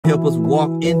help us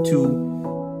walk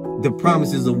into the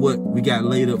promises of what we got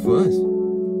laid up for us.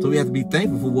 So we have to be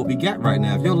thankful for what we got right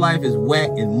now. If your life is whack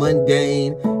and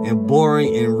mundane and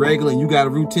boring and regular and you got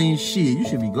a routine, shit, you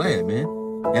should be glad, man.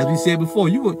 As we said before,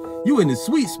 you in the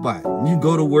sweet spot. You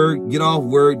go to work, get off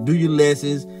work, do your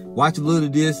lessons, watch a little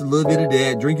of this, a little bit of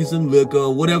that, drinking some liquor,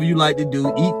 whatever you like to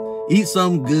do, eat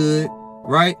something good,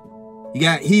 right? You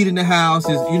got heat in the house,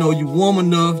 you warm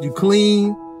enough, you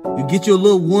clean, you get your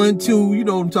little 1-2, you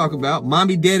know what I'm talking about.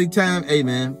 Mommy, daddy time, hey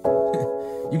man,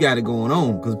 you got it going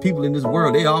on, because people in this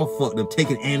world, they all fucked up,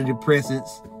 taking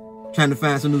antidepressants, trying to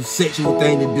find some new sexual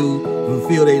thing to do,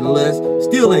 fulfill their lust,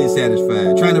 still ain't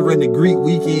satisfied. Trying to run the Greek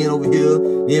weekend over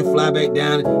here, then fly back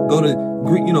down, go to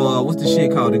Greek, what's the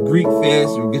shit called? The Greek Fest,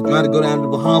 or try to go down to the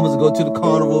Bahamas and go to the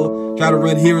carnival, try to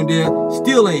run here and there,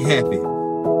 still ain't happy.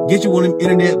 Get you one of them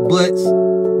internet butts,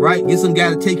 right? Get some guy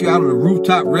to take you out on a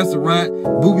rooftop restaurant,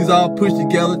 boobies all pushed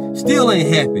together, still ain't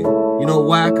happy. You know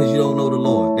why? Because you don't know the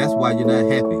Lord. That's why you're not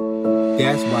happy.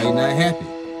 That's why you're not happy.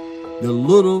 The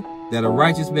little that a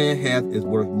righteous man hath is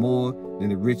worth more than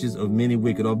the riches of many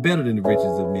wicked, or better than the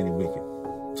riches of many wicked.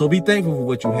 So be thankful for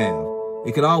what you have.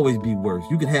 It could always be worse.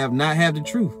 You could not have the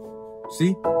truth.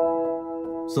 See?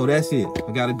 So that's it.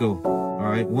 I gotta go. All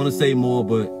right. Want to say more,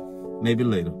 but maybe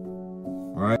later.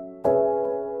 All right.